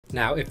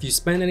Now, if you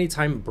spend any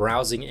time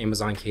browsing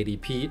Amazon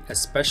KDP,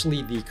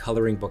 especially the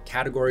coloring book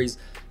categories,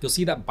 you'll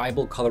see that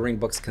Bible coloring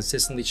books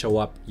consistently show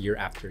up year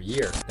after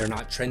year. They're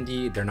not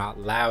trendy, they're not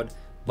loud,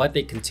 but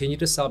they continue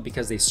to sell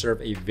because they serve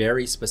a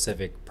very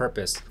specific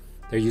purpose.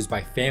 They're used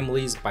by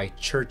families, by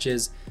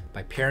churches,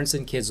 by parents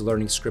and kids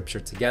learning scripture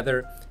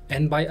together,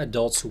 and by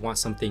adults who want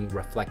something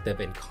reflective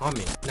and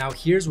calming. Now,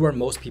 here's where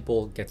most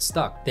people get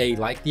stuck. They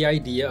like the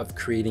idea of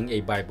creating a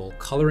Bible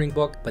coloring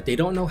book, but they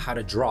don't know how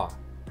to draw.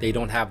 They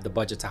don't have the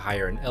budget to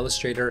hire an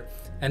illustrator,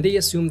 and they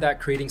assume that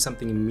creating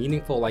something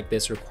meaningful like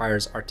this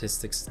requires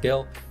artistic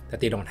skill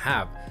that they don't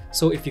have.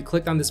 So if you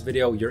clicked on this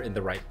video, you're in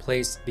the right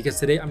place, because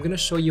today I'm going to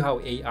show you how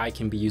AI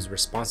can be used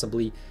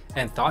responsibly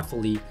and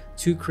thoughtfully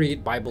to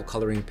create Bible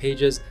coloring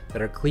pages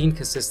that are clean,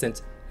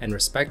 consistent, and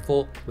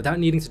respectful without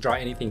needing to draw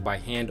anything by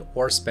hand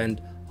or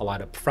spend a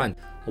lot up front.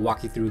 I'll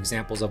walk you through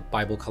examples of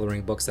Bible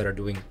coloring books that are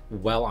doing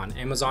well on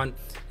Amazon,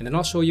 and then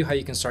I'll show you how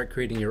you can start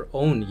creating your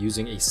own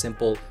using a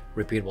simple,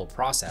 repeatable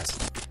process.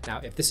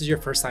 Now, if this is your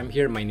first time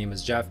here, my name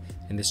is Jeff,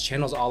 and this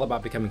channel is all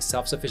about becoming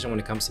self-sufficient when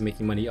it comes to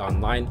making money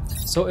online.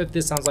 So if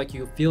this sounds like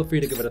you, feel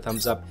free to give it a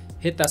thumbs up,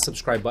 hit that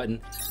subscribe button,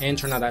 and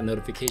turn on that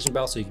notification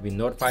bell so you can be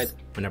notified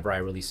whenever I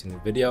release a new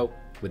video.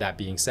 With that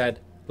being said,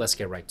 let's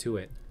get right to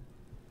it.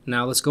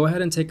 Now, let's go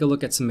ahead and take a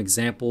look at some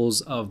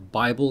examples of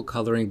Bible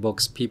coloring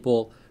books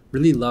people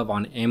really love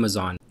on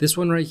Amazon. This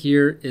one right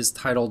here is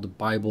titled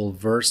Bible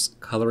Verse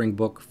Coloring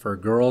Book for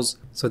Girls.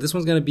 So this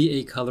one's going to be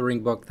a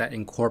coloring book that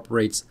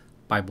incorporates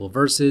Bible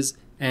verses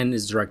and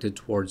is directed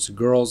towards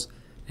girls.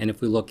 And if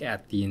we look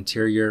at the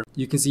interior,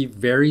 you can see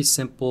very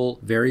simple,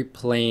 very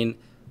plain.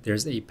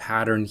 There's a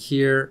pattern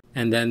here,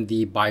 and then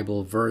the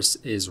Bible verse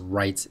is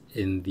right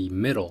in the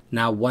middle.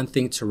 Now, one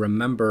thing to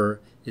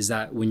remember is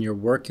that when you're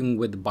working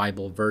with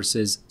Bible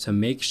verses, to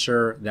make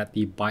sure that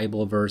the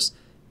Bible verse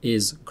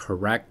is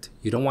correct.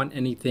 You don't want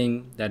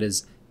anything that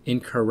is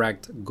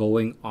incorrect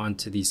going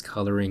onto these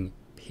coloring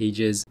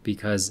pages,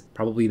 because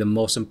probably the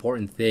most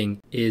important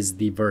thing is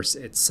the verse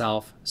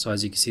itself. So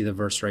as you can see, the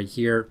verse right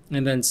here,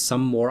 and then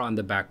some more on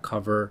the back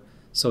cover.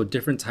 So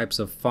different types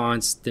of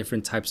fonts,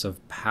 different types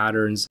of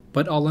patterns,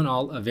 but all in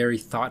all, a very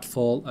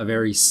thoughtful, a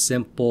very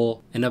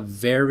simple, and a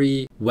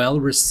very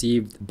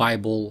well-received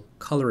Bible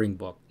coloring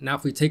book. Now,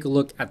 if we take a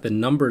look at the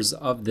numbers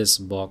of this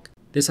book,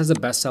 this has a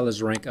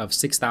bestsellers rank of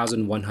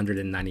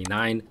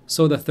 6,199.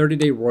 So the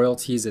 30-day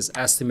royalties is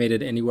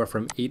estimated anywhere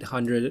from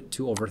 $800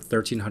 to over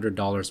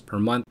 $1,300 per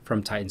month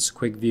from Titan's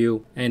Quick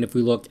View. And if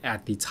we look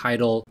at the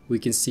title, we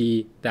can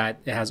see that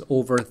it has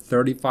over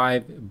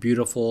 35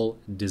 beautiful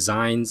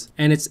designs,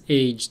 and it's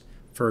aged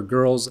for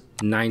girls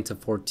 9 to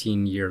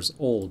 14 years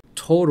old.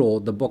 Total,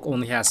 the book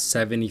only has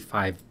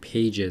 75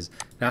 pages.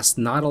 That's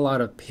not a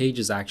lot of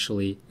pages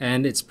actually,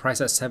 and it's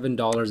priced at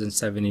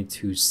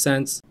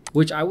 $7.72.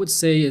 which I would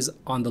say is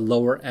on the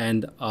lower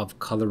end of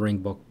coloring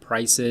book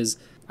prices.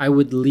 I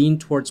would lean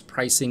towards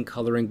pricing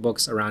coloring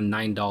books around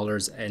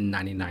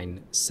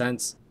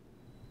 $9.99.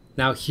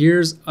 Now,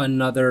 here's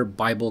another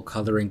Bible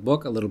coloring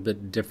book, a little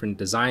bit different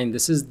design.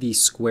 This is the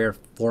square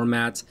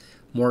format,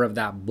 more of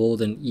that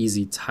bold and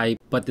easy type,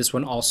 but this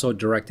one also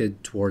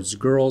directed towards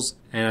girls.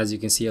 And as you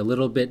can see, a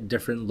little bit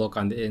different look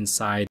on the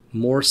inside,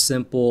 more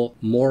simple,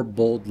 more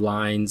bold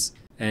lines,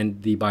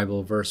 and the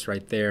Bible verse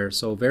right there.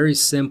 So very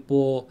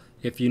simple.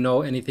 If you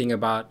know anything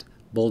about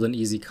bold and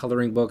easy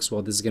coloring books,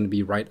 well, this is going to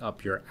be right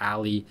up your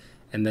alley.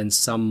 And then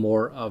some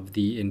more of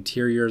the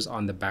interiors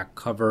on the back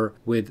cover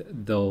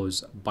with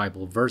those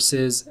Bible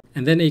verses,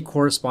 and then a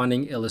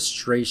corresponding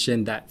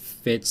illustration that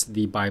fits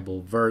the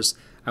Bible verse.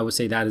 I would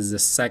say that is the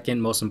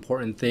second most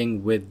important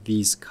thing with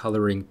these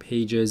coloring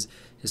pages,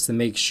 is to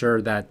make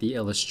sure that the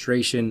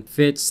illustration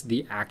fits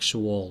the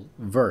actual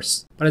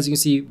verse. But as you can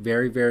see,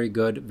 very, very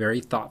good, very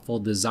thoughtful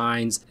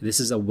designs. This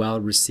is a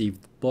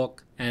well-received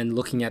book. And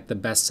looking at the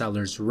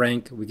bestsellers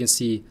rank, we can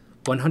see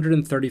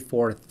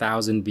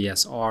 134,000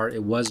 BSR.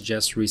 It was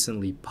just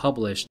recently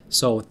published.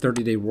 So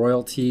 30-day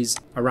royalties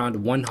around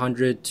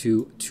 $100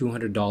 to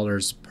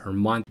 $200 per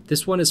month.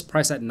 This one is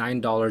priced at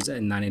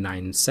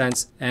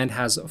 $9.99 and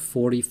has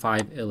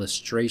 45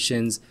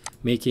 illustrations,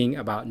 making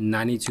about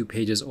 92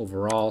 pages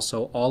overall.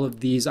 So all of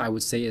these, I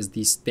would say, is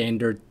the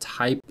standard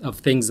type of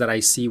things that I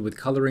see with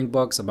coloring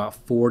books, about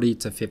 40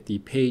 to 50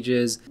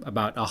 pages,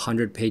 about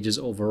 100 pages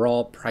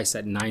overall, priced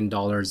at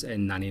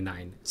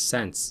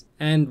 $9.99.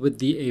 And with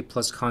the A+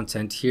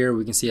 content here,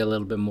 we can see a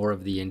little bit more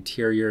of the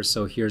interior.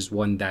 So here's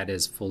one that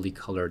is fully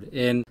colored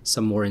in,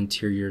 some more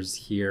interiors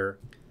here.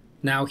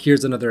 Now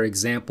here's another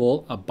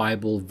example, a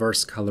Bible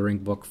verse coloring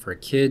book for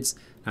kids.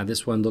 Now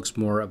this one looks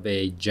more of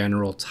a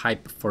general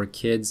type for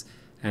kids.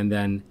 And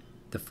then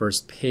the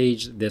first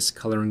page this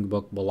coloring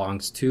book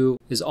belongs to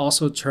is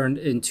also turned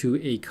into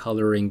a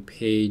coloring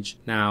page.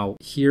 Now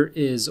here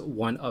is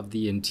one of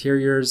the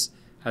interiors.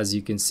 As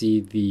you can see,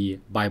 the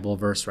Bible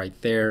verse right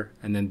there,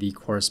 and then the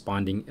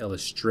corresponding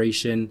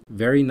illustration.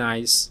 Very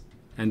nice.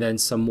 And then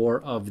some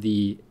more of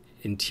the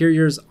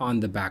interiors on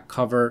the back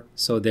cover.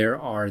 So there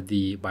are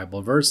the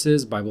Bible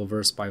verses, Bible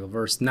verse, Bible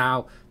verse.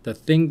 Now, the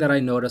thing that I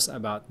notice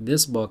about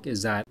this book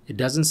is that it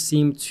doesn't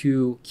seem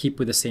to keep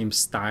with the same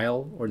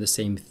style or the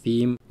same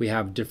theme. We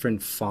have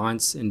different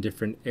fonts in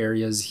different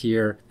areas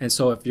here. And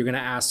so if you're going to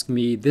ask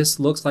me, this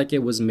looks like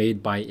it was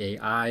made by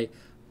AI,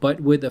 but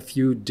with a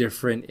few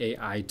different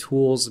AI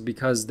tools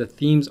because the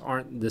themes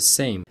aren't the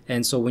same.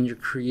 And so when you're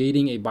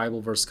creating a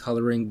Bible verse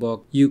coloring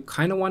book, you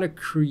kind of want to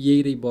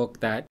create a book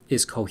that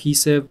is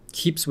cohesive,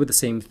 keeps with the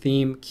same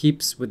theme,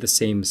 keeps with the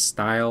same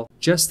style,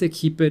 just to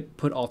keep it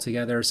put all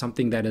together,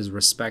 something that is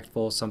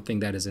respectful, something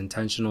that is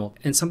intentional,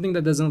 and something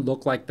that doesn't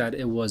look like that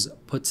it was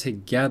put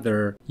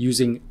together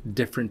using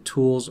different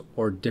tools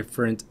or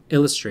different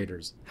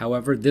illustrators.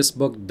 However, this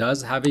book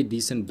does have a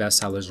decent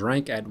bestsellers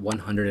rank at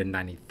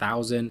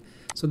 190,000.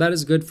 So that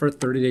is good for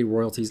 30-day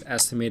royalties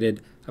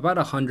estimated about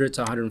 $100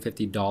 to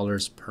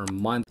 $150 per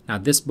month. Now,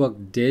 this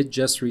book did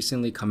just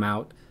recently come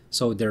out,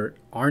 so there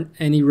aren't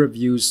any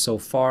reviews so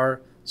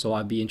far. So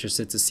I'll be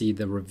interested to see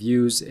the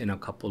reviews in a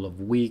couple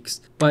of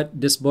weeks.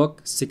 But this book,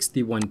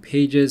 61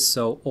 pages,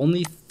 so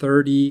only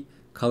 30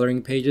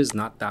 coloring pages,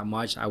 not that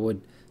much. I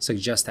would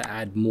suggest to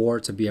add more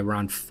to be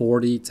around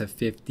 40 to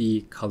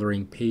 50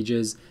 coloring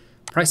pages.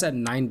 Priced at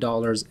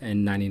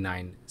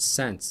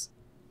 $9.99.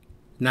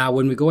 Now,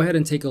 when we go ahead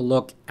and take a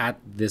look at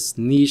this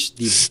niche,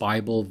 the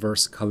Bible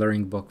verse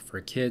coloring book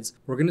for kids,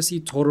 we're going to see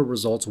total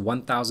results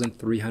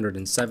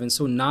 1,307.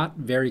 So not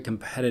very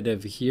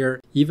competitive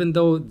here, even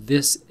though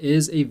this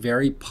is a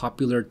very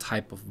popular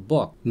type of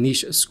book.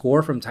 Niche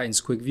score from Titans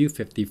Quick View,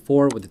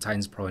 54, with the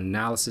Titans Pro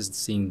analysis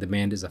seeing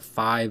demand is a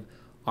 5,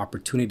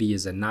 opportunity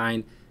is a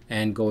 9,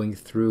 and going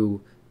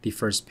through the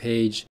first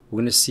page, we're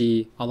going to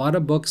see a lot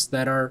of books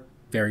that are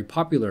very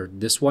popular.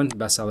 This one,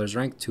 bestsellers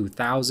rank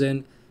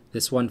 2,000.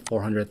 This one,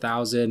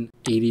 400,000,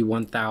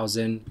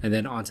 81,000, and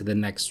then onto the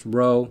next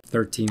row,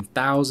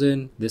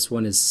 13,000. This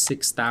one is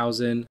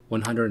 6,000,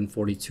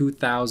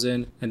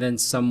 142,000, and then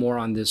some more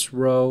on this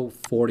row,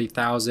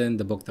 40,000.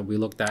 The book that we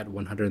looked at,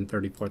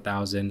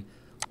 134,000,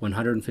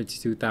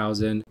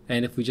 152,000.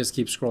 And if we just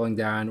keep scrolling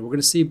down, we're going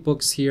to see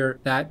books here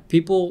that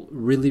people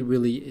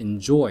really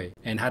enjoy.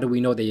 And how do we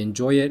know they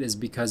enjoy it? Is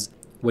because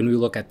when we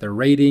look at the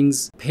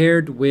ratings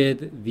paired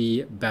with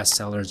the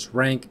bestsellers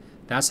rank,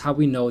 that's how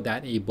we know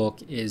that a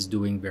book is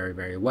doing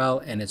very well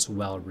and it's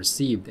well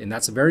received. And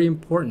that's very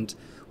important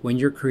when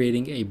you're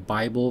creating a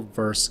Bible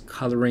verse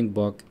coloring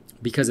book,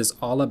 because it's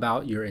all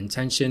about your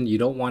intention. You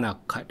don't want to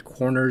cut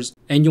corners,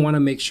 and you want to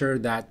make sure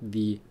that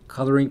the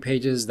coloring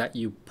pages that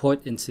you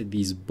put into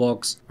these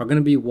books are going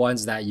to be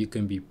ones that you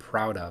can be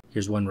proud of.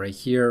 Here's one right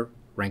here,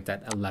 ranked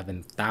at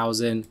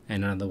 11,000,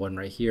 and another one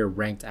right here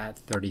ranked at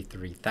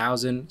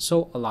 33,000.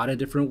 So a lot of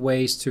different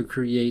ways to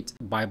create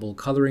Bible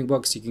coloring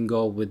books. You can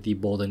go with the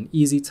bold and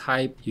easy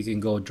type. You can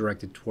go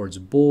directed towards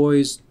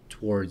boys,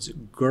 towards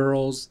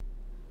girls.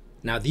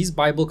 Now, these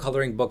Bible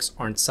coloring books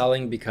aren't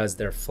selling because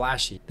they're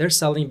flashy. They're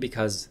selling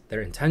because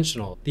they're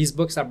intentional. These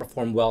books that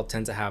perform well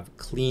tend to have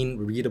clean,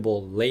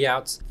 readable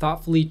layouts,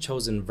 thoughtfully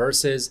chosen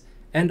verses,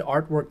 and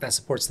artwork that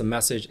supports the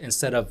message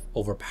instead of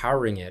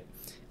overpowering it.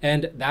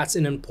 And that's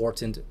an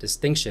important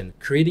distinction.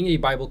 Creating a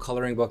Bible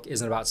coloring book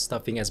isn't about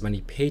stuffing as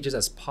many pages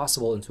as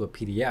possible into a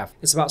PDF.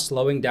 It's about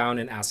slowing down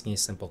and asking a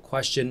simple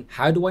question: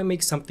 how do I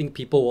make something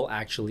people will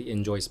actually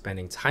enjoy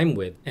spending time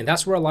with? And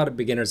that's where a lot of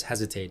beginners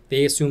hesitate.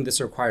 They assume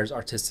this requires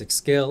artistic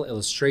skill,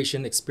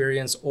 illustration,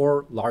 experience,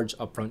 or large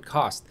upfront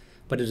cost,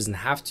 but it doesn't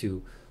have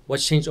to.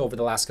 What's changed over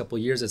the last couple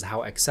of years is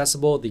how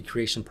accessible the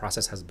creation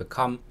process has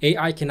become.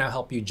 AI can now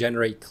help you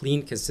generate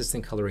clean,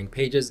 consistent coloring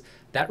pages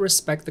that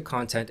respect the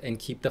content and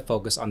keep the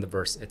focus on the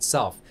verse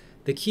itself.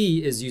 The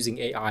key is using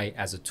AI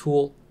as a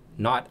tool,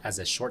 not as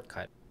a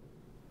shortcut.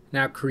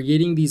 Now,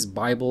 creating these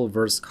Bible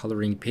verse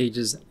coloring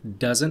pages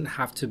doesn't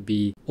have to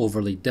be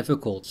overly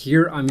difficult.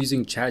 Here, I'm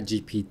using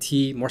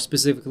ChatGPT, more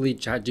specifically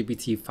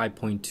ChatGPT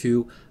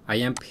 5.2. I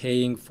am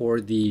paying for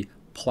the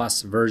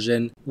Plus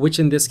version, which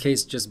in this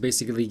case just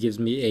basically gives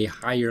me a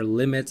higher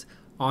limit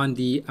on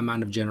the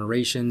amount of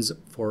generations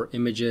for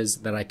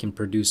images that I can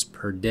produce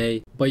per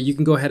day. But you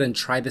can go ahead and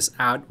try this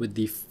out with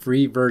the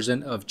free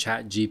version of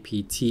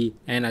ChatGPT.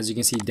 And as you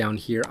can see down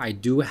here, I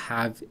do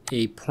have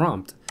a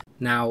prompt.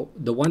 Now,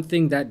 the one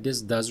thing that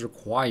this does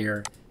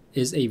require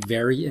is a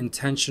very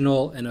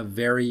intentional and a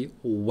very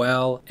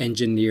well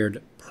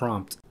engineered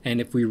prompt.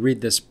 And if we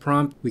read this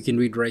prompt, we can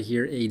read right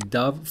here, a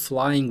dove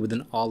flying with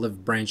an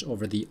olive branch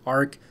over the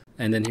ark.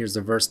 And then here's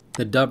the verse: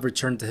 the dove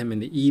returned to him in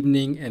the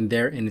evening, and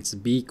there in its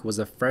beak was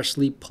a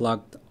freshly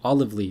plucked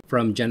olive leaf,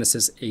 from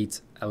Genesis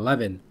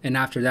 8:11. And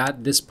after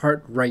that, this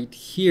part right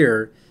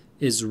here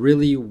is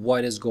really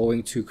what is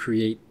going to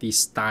create the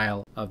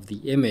style of the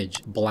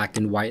image. Black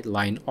and white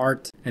line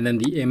art, and then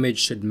the image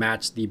should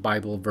match the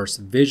Bible verse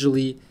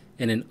visually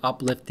in an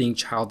uplifting,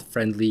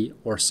 child-friendly,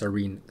 or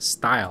serene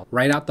style.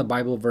 Write out the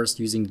Bible verse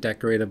using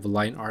decorative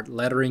line art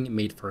lettering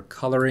made for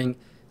coloring.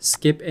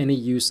 Skip any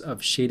use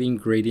of shading,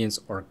 gradients,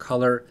 or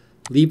color.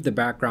 Leave the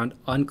background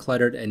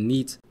uncluttered and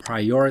neat.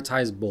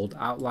 Prioritize bold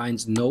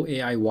outlines, no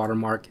AI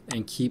watermark,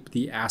 and keep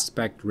the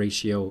aspect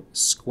ratio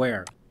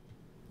square.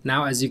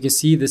 Now, as you can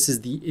see, this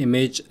is the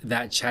image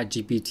that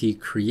ChatGPT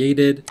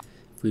created.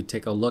 If we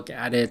take a look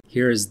at it,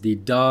 here is the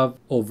dove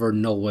over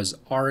Noah's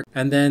Ark,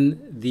 and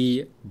then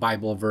the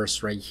Bible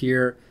verse right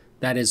here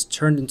that is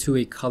turned into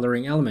a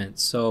coloring element.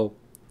 So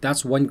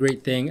that's one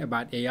great thing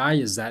about AI,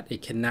 is that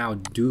it can now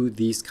do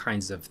these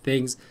kinds of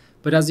things.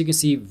 But as you can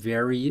see,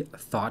 very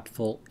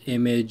thoughtful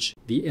image.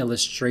 The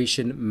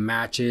illustration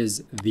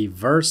matches the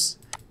verse,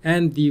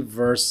 and the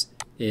verse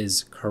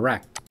is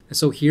correct. And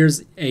so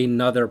here's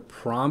another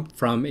prompt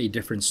from a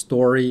different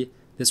story.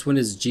 This one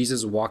is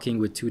Jesus walking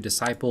with two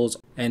disciples.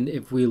 And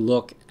if we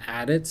look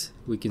at it,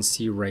 we can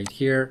see right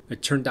here,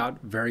 it turned out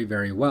very,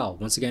 very well.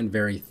 Once again,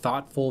 very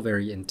thoughtful,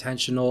 very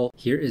intentional.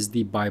 Here is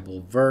the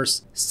Bible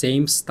verse,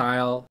 same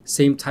style,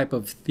 same type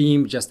of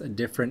theme, just a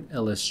different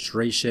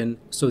illustration.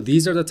 So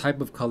these are the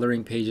type of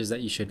coloring pages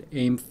that you should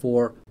aim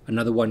for.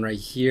 Another one right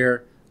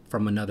here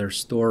from another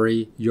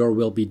story, your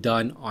will be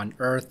done on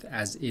earth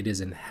as it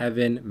is in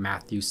heaven,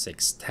 Matthew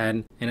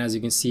 6:10. And as you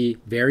can see,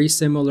 very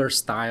similar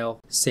style,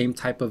 same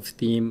type of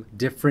theme,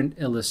 different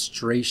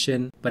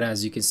illustration, but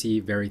as you can see,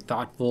 very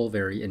thoughtful,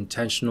 very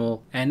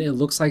intentional, and it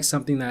looks like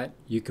something that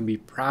you can be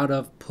proud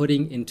of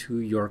putting into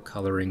your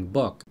coloring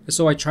book.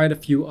 So I tried a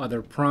few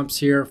other prompts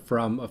here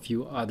from a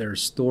few other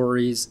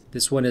stories.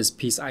 This one is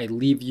peace I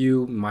leave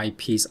you, my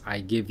peace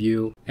I give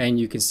you, and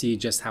you can see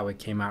just how it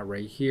came out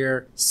right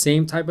here.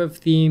 Same type of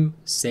theme,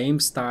 same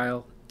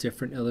style,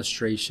 different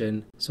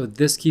illustration. So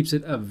this keeps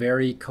it a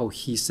very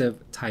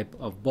cohesive type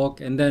of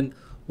book. And then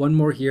one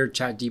more here,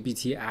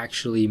 ChatGPT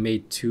actually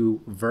made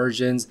two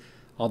versions,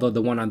 although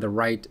the one on the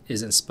right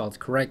isn't spelled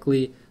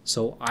correctly.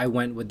 So I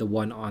went with the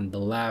one on the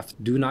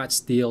left. Do not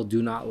steal,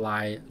 do not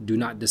lie, do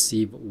not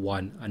deceive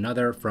one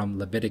another, from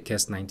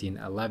Leviticus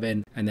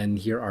 19:11. And then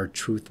here are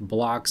truth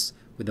blocks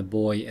with a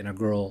boy and a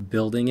girl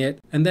building it.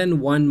 And then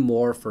one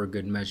more for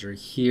good measure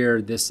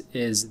here. This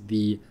is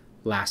the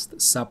Last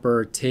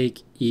Supper.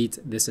 Take, eat,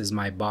 this is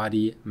my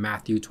body,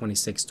 Matthew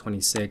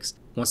 26:26.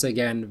 Once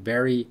again,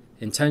 very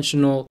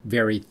intentional,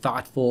 very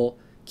thoughtful,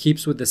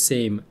 keeps with the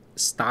same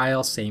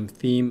style, same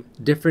theme,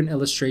 different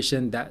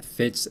illustration that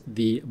fits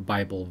the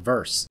Bible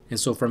verse. And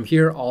so from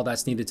here, all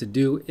that's needed to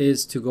do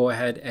is to go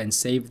ahead and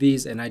save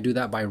these. And I do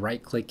that by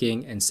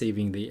right-clicking and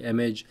saving the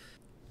image.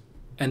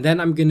 And then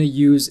I'm going to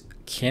use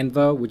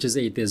Canva, which is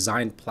a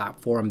design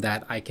platform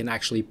that I can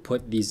actually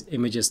put these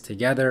images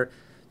together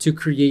to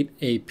create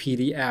a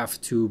PDF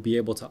to be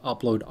able to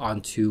upload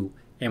onto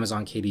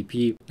Amazon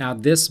KDP. Now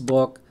this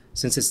book,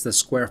 since it's the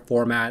square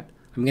format,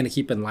 I'm going to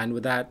keep in line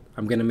with that.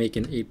 I'm going to make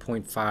an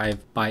 8.5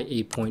 by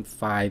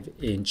 8.5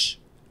 inch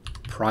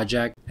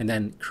project and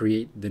then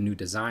create the new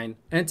design.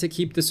 And to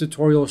keep this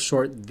tutorial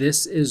short,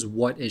 this is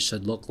what it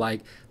should look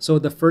like. So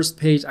the first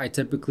page, I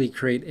typically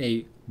create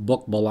a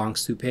book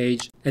belongs to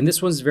page. And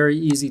this one's very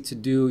easy to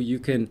do. You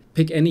can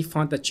pick any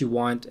font that you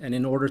want. And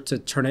in order to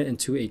turn it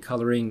into a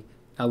coloring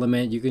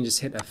element, you can just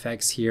hit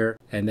effects here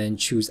and then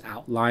choose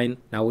outline.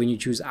 Now when you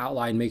choose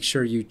outline, make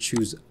sure you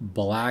choose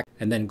black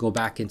and then go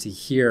back into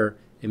here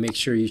and make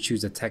sure you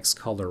choose the text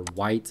color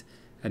white.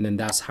 And then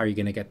that's how you're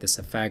going to get this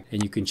effect.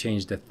 And you can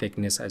change the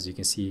thickness, as you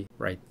can see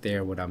right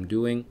there, what I'm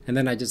doing. And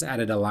then I just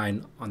added a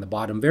line on the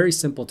bottom. Very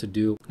simple to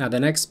do. Now the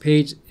next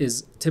page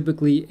is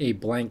typically a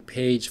blank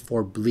page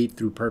for bleed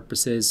through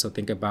purposes. So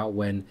think about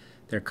when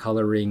they're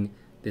coloring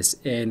this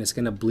in, it's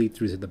going to bleed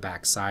through to the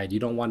back side. You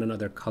don't want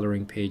another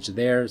coloring page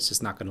there. It's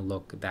just not going to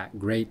look that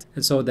great.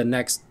 And so the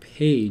next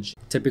page,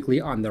 typically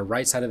on the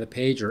right side of the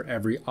page or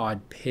every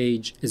odd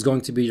page, is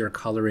going to be your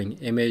coloring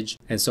image.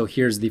 And so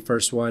here's the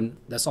first one.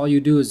 That's all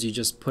you do is you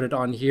just put it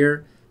on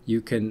here. You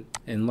can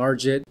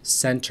enlarge it,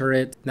 center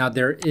it. Now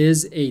there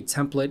is a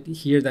template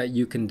here that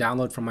you can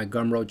download from my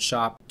Gumroad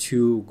shop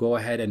to go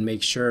ahead and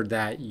make sure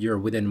that you're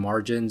within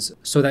margins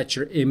so that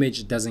your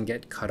image doesn't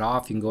get cut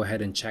off. You can go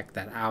ahead and check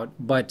that out.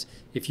 But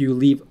if you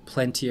leave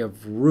plenty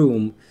of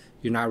room,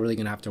 you're not really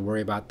gonna have to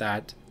worry about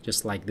that,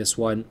 just like this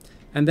one.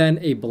 And then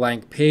a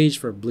blank page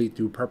for bleed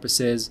through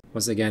purposes.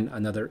 Once again,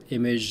 another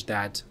image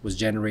that was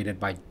generated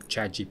by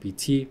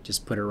ChatGPT.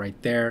 Just put it right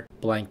there,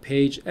 blank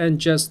page, and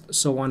just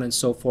so on and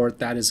so forth.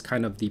 That is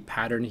kind of the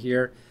pattern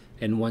here.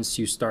 And once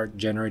you start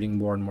generating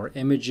more and more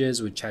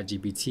images with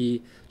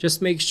ChatGPT,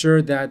 just make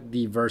sure that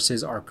the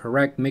verses are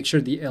correct. Make sure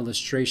the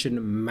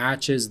illustration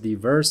matches the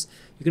verse.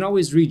 You can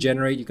always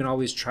regenerate. You can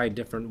always try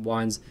different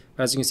ones.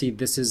 But as you can see,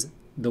 this is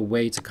the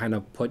way to kind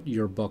of put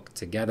your book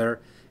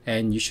together.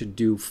 And you should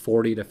do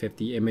 40 to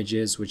 50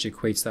 images, which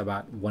equates to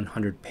about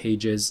 100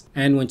 pages.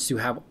 And once you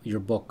have your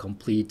book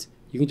complete,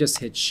 you can just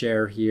hit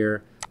share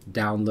here,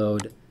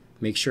 download,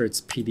 make sure it's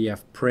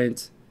PDF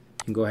print.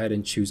 You can go ahead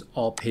and choose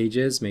all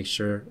pages, make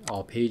sure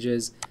all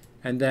pages,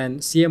 and then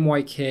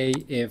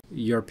CMYK if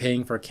you're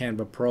paying for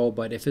Canva Pro,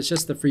 but if it's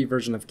just the free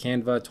version of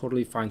Canva,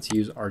 totally fine to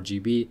use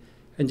RGB,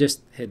 and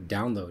just hit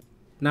download.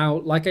 Now,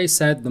 like I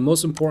said, the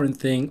most important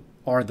thing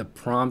are the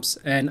prompts,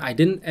 and I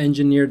didn't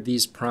engineer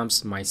these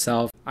prompts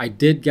myself. I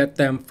did get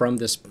them from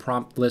this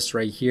prompt list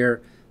right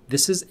here.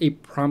 This is a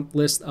prompt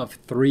list of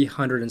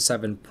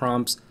 307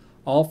 prompts,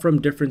 all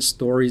from different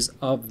stories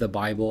of the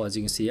Bible. As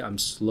you can see, I'm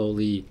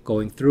slowly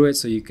going through it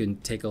so you can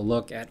take a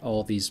look at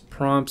all these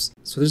prompts.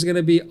 So there's going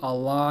to be a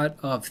lot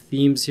of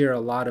themes here, a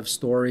lot of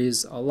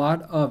stories, a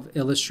lot of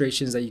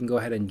illustrations that you can go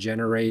ahead and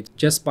generate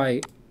just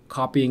by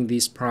copying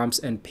these prompts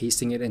and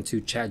pasting it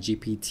into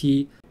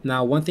ChatGPT.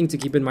 Now, one thing to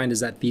keep in mind is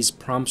that these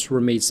prompts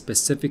were made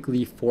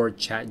specifically for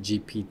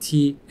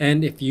ChatGPT.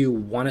 And if you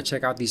want to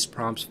check out these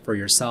prompts for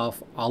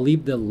yourself, I'll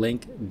leave the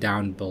link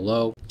down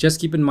below.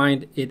 Just keep in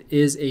mind, it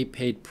is a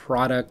paid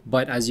product,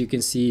 but as you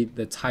can see,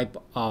 the type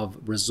of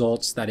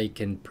results that it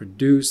can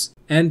produce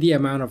and the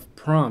amount of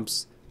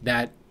prompts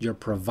that you're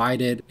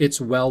provided,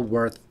 it's well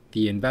worth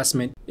the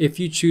investment if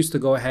you choose to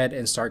go ahead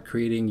and start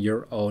creating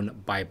your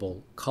own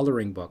Bible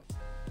coloring book.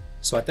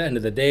 So at the end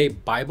of the day,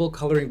 Bible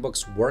coloring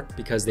books work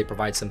because they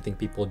provide something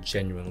people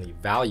genuinely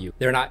value.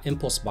 They're not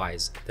impulse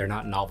buys, they're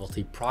not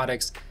novelty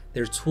products,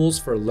 they're tools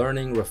for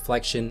learning,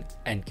 reflection,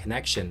 and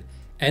connection.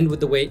 And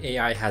with the way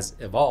AI has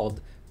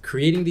evolved,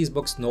 creating these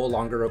books no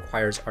longer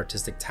requires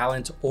artistic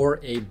talent or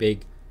a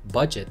big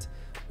budget.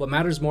 What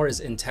matters more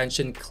is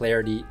intention,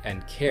 clarity,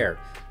 and care,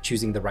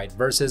 choosing the right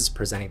verses,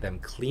 presenting them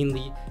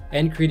cleanly,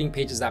 and creating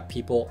pages that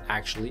people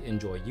actually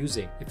enjoy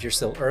using. If you're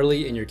still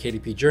early in your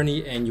KDP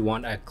journey and you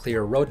want a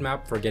clear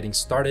roadmap for getting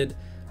started,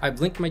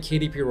 I've linked my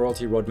KDP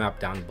royalty roadmap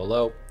down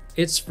below.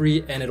 It's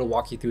free and it'll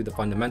walk you through the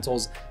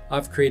fundamentals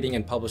of creating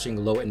and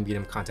publishing low and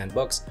medium content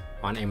books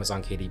on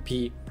Amazon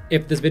KDP.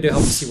 If this video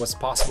helped you see what's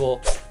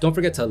possible, don't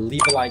forget to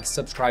leave a like,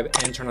 subscribe,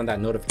 and turn on that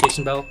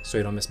notification bell so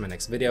you don't miss my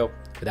next video.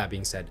 With that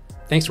being said,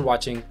 thanks for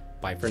watching.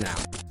 Bye for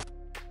now.